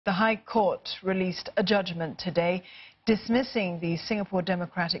The High Court released a judgment today dismissing the Singapore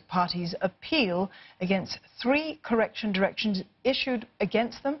Democratic Party's appeal against 3 correction directions issued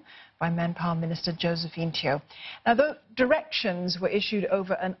against them by Manpower Minister Josephine Teo. Now, the directions were issued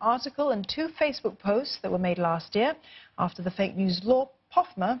over an article and 2 Facebook posts that were made last year after the fake news law,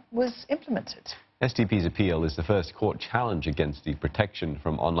 POFMA, was implemented. SDP's appeal is the first court challenge against the Protection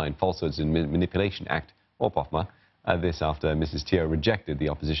from Online Falsehoods and Manipulation Act, or POFMA. This after Mrs. Teo rejected the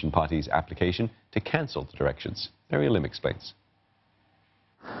opposition party's application to cancel the directions. Mary Lim explains.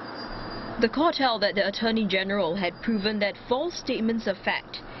 The court held that the Attorney General had proven that false statements of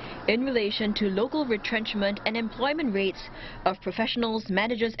fact in relation to local retrenchment and employment rates of professionals,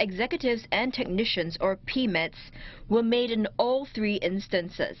 managers, executives and technicians, or PMETs, were made in all 3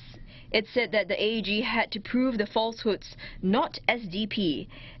 instances. It said that the AG had to prove the falsehoods, not SDP,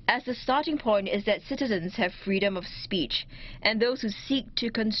 as the starting point is that citizens have freedom of speech, and those who seek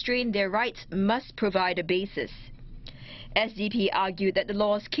to constrain their rights must provide a basis. SDP argued that the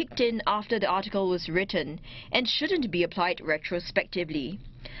laws kicked in after the article was written and shouldn't be applied retrospectively.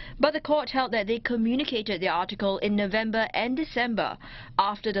 But the court held that they communicated the article in November and December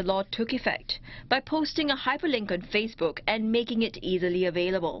after the law took effect by posting a hyperlink on Facebook and making it easily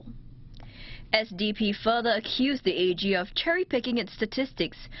available. SDP further accused the AG of cherry-picking its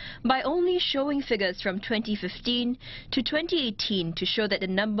statistics by only showing figures from 2015 to 2018 to show that the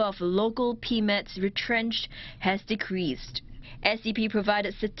number of local PMETs retrenched has decreased. SDP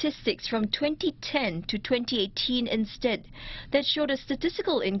provided statistics from 2010 to 2018 instead that showed a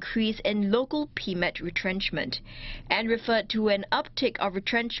statistical increase in local PMET retrenchment and referred to an uptick of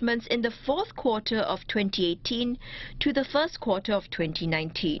retrenchments in the 4th quarter of 2018 to the 1st quarter of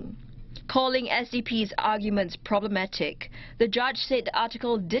 2019. Calling SDP's arguments problematic, the judge said the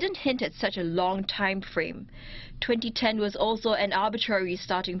article didn't hint at such a long time frame. 2010 was also an arbitrary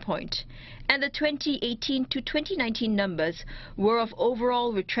starting point, and the 2018 to 2019 numbers were of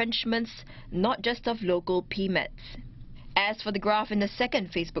overall retrenchments, not just of local PMETs. As for the graph in the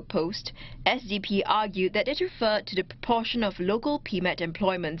 2nd Facebook post, SDP argued that it referred to the proportion of local PMET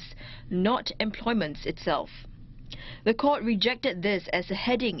employments, not employments itself. The court rejected this as the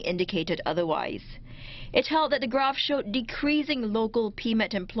heading indicated otherwise. It held that the graph showed decreasing local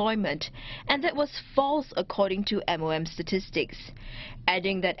PMET employment, and that was false according to MOM statistics,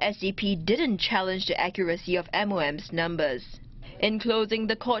 adding that SDP didn't challenge the accuracy of MOM's numbers. In closing,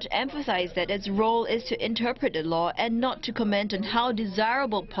 the court emphasized that its role is to interpret the law and not to comment on how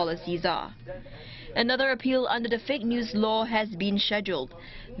desirable policies are. Another appeal under the fake news law has been scheduled,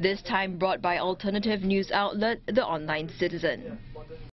 this time brought by alternative news outlet The Online Citizen.